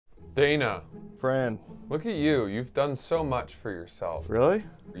Dana, Fran. look at you. You've done so much for yourself. Really?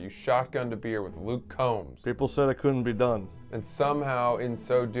 You shotgunned a beer with Luke Combs. People said it couldn't be done. And somehow, in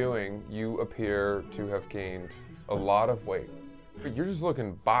so doing, you appear to have gained a lot of weight. But you're just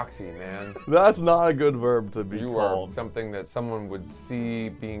looking boxy, man. That's not a good verb to be You called. are something that someone would see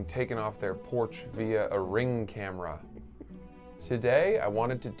being taken off their porch via a Ring camera. Today, I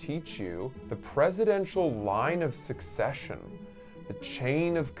wanted to teach you the presidential line of succession, the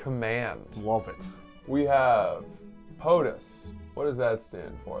chain of command. Love it. We have POTUS. What does that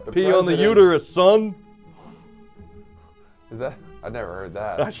stand for? Pee on the president- uterus, son. Is that? I never heard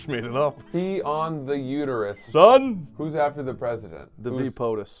that. I just made it up. Pee on the uterus. Son? Who's after the president? The Who's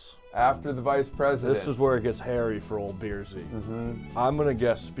POTUS. after the vice president? This is where it gets hairy for old Beersy. I'm gonna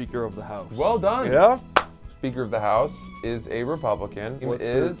guess Speaker of the House. Well done. Yeah? Speaker of the House is a Republican. What's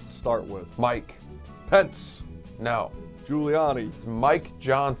It it is start with? Mike. Pence. No, Giuliani. it's Mike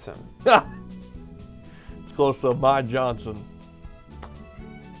Johnson. It's close to my Johnson.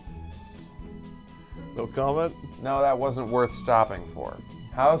 No comment? No, that wasn't worth stopping for.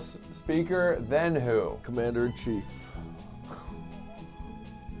 House Speaker, then who? Commander-in-Chief.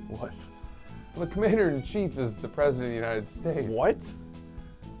 What? The Commander-in-Chief is the President of the United States. What?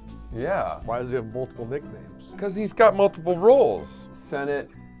 Yeah, Why does he have multiple nicknames? because he's got multiple roles. Senate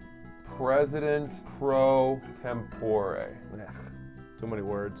President pro tempore. Ugh, too many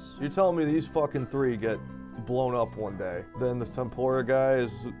words. You telling me these fucking three get blown up one day, then the tempura guy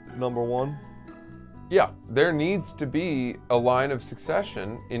is number one? Yeah, there needs to be a line of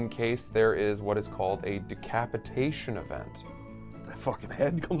succession in case there is what is called a decapitation event. That fucking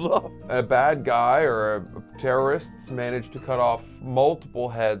head comes off. A bad guy or a terrorists manage to cut off multiple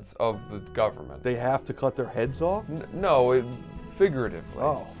heads of the government. They have to cut their heads off? No, figuratively.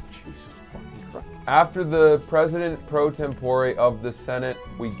 Oh, Jesus fucking Christ. After the president pro tempore of the Senate,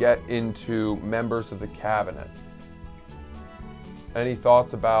 we get into members of the cabinet. Any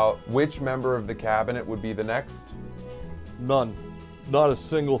thoughts about which member of the cabinet would be the next? None. Not a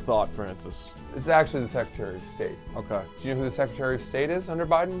single thought, Francis. It's actually the Secretary of State. Okay. Do you know who the Secretary of State is under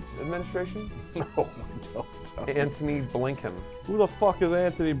Biden's administration? No, I don't. Antony Blinken. Who the fuck is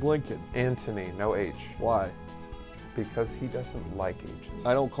Anthony Blinken? Antony, no H. Why? Because he doesn't like H's.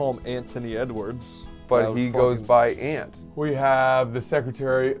 I don't call him Anthony Edwards. But That he would goes fucking- by Ant. We have the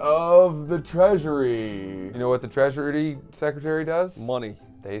Secretary of the Treasury. You know what the Treasury Secretary does? Money.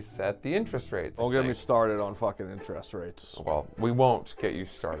 They set the interest rates. Don't get me started on fucking interest rates. Well, we won't get you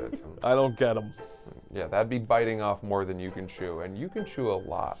started. I don't get them. Yeah, that'd be biting off more than you can chew, and you can chew a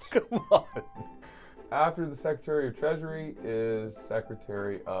lot. Come on. After the Secretary of Treasury is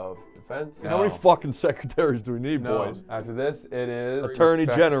Secretary of Defense. How many fucking secretaries do we need, No. boys? After this, it is Attorney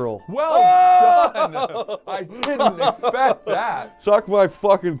General. Well done! I didn't expect that. Suck my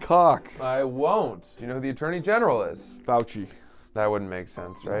fucking cock. I won't. Do you know who the Attorney General is? Fauci. That wouldn't make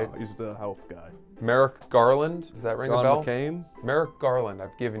sense, right? No, he's the health guy. Merrick Garland? Does that ring a John bell? McCain? Merrick Garland.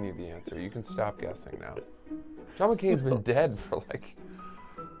 I've given you the answer. You can stop guessing now. John McCain's been dead for like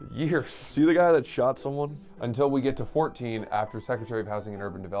years. See the guy that shot someone? Until we get to 14, after Secretary of Housing and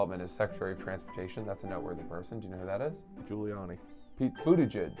Urban Development is Secretary of Transportation. That's a noteworthy person. Do you know who that is? Giuliani. Pete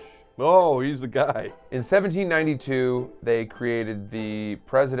Buttigieg. Oh, he's the guy. In 1792, they created the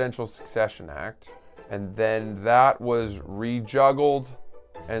Presidential Succession Act, and then that was rejuggled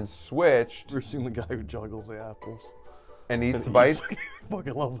and switched Ever seen the guy who juggles the apples? and eats a bite. I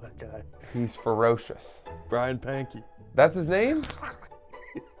fucking love that guy. He's ferocious. Brian Pankey. That's his name?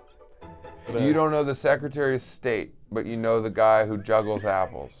 But, You don't know the Secretary of State, but you know the guy who juggles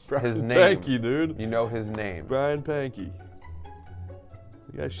apples. Brian His name. Pankey, dude. You know his name. Brian Pankey.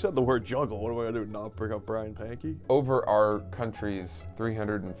 Yeah, she said the word juggle. What am I gonna do? Not bring up Brian Pankey? Over our country's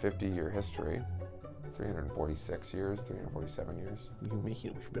 350-year history, 346 years, 347 years. You mean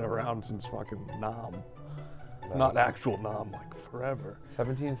we've been around since fucking Nam. Not actual Nam, like forever.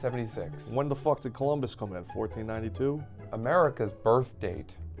 1776. When the fuck did Columbus come in? 1492? America's birth date,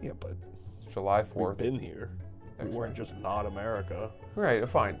 Yeah, but is July we've 4th. been here. We That's weren't right. just not America. Right,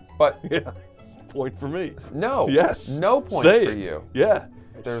 fine. But Yeah. Point for me. no. Yes. No point Say for it. you. Yeah.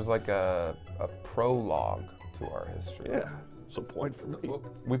 There's like a prologue to our history. Yeah. It's a point for me.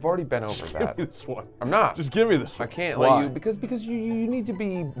 We've already been over Just give that. me this one. I'm not. Just give me this I one. can't Why? let you because you need to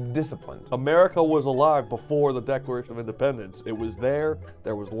be disciplined. America was alive before the Declaration of Independence. It was there.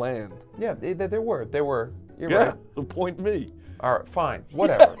 There was land. Yeah, there were. You're Yeah. right. So point me. All right, fine.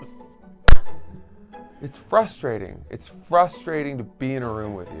 Whatever. It's frustrating. It's frustrating to be in a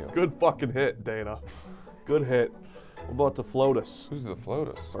room with you. Good fucking hit, Dana. Good hit. What about the FLOTUS? Who's the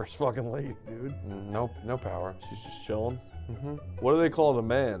FLOTUS? First fucking lady, dude. No power. She's just chilling. Mm-hmm. What do they call the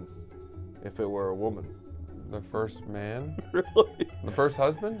man? if it were a woman. The first man? Really? The first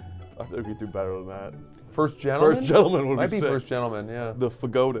husband? I think we could do better than that. First gentleman? First gentleman would Might be be sick. first gentleman, yeah. The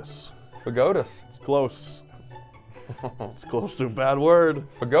Fagotus. Fagotus. It's close. It's close to a bad word.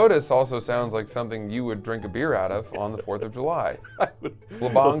 Fagotus also sounds like something you would drink a beer out of on the 4th of July. The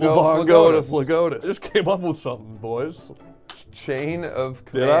Flabango Flabango to Flagotus. Flagotus. I just came up with something, boys. Chain of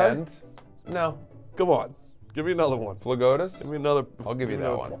Did I? command. No. Come on. Give me another one. Flagotus? Give me another. I'll give you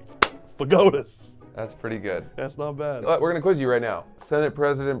that one. Fagotus. That's pretty good. That's not bad. We're going to quiz you right now. Senate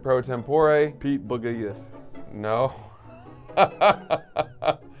President pro tempore. Pete Buttigieg. No.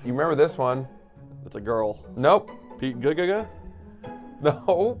 You remember this one? That's a girl. Nope. Pete Gaga?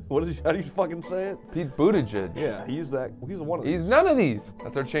 No. What is he, how do you fucking say it? Pete Buttigieg. Yeah, he's the one of these. He's none of these.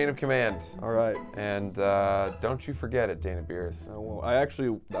 That's our chain of command. All right. And don't you forget it, Dana Beers.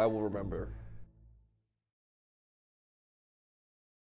 I will remember.